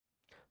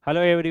Hello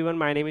everyone,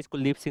 my name is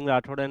Kuldeep Singh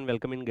Rathod and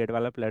welcome in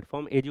Wallah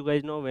platform. As you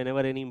guys know,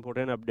 whenever any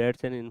important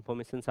updates and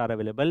informations are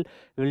available,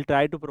 we will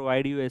try to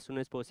provide you as soon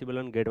as possible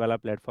on Wallah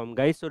platform.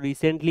 Guys, so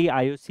recently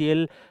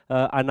IOCL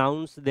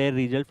announced their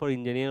result for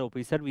engineer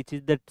officer, which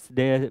is that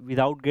they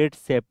without GATE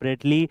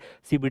separately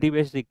CBT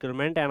based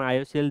recruitment, and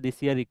IOCL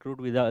this year recruit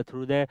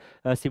through the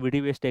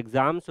CBT based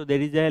exam. So there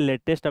is a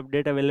latest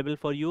update available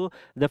for you.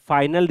 The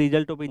final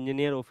result of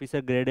engineer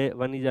officer grade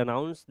 1 is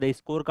announced. The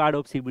scorecard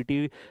of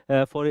CBT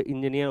for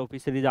engineer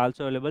officer is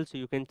also available, so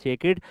you can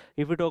check it.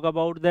 If we talk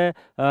about the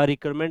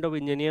requirement of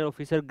engineer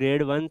officer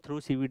grade 1 through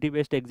CBT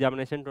based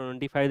examination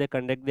 25, they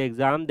conduct the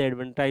exam. The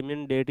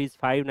advertisement date is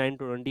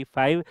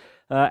 5/9/25,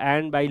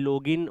 and by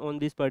login on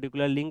this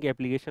particular link,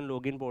 application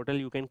login portal,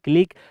 you can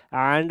click,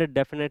 and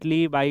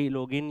definitely by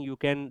login you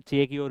can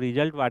check your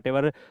result,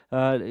 whatever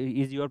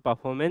is your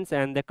performance,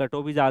 and the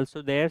cutoff is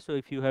also there. So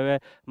if you have a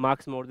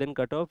marks more than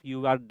cutoff,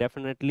 you are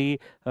definitely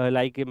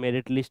like a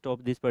merit list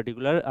of this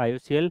particular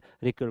IOCL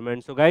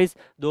requirement. So guys,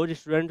 those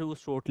students who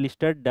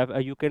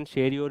shortlisted, you can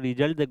share your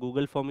result. The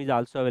Google form is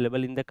also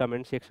available in the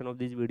comment section of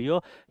this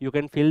video. You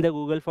can fill the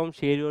Google form,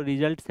 share your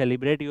result,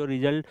 celebrate your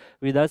result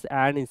with us,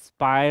 and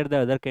inspire the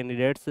other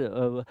candidates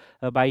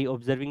by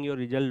observing your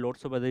result.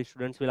 Lots of other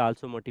students will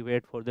also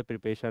motivate for the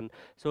preparation.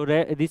 So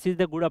this is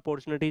the good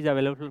opportunities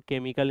available for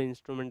chemical,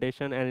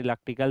 instrumentation and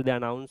electrical. They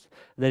announce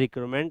the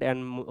recruitment,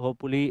 and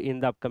hopefully in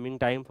the upcoming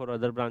time for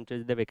other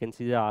branches the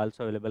vacancies are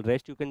also available.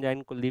 Rest you can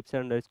join Kuldeep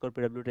sir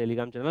 _PW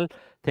Telegram channel.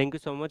 Thank you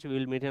so much. We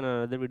will meet in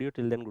another video.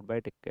 Till then, goodbye.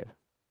 Take care.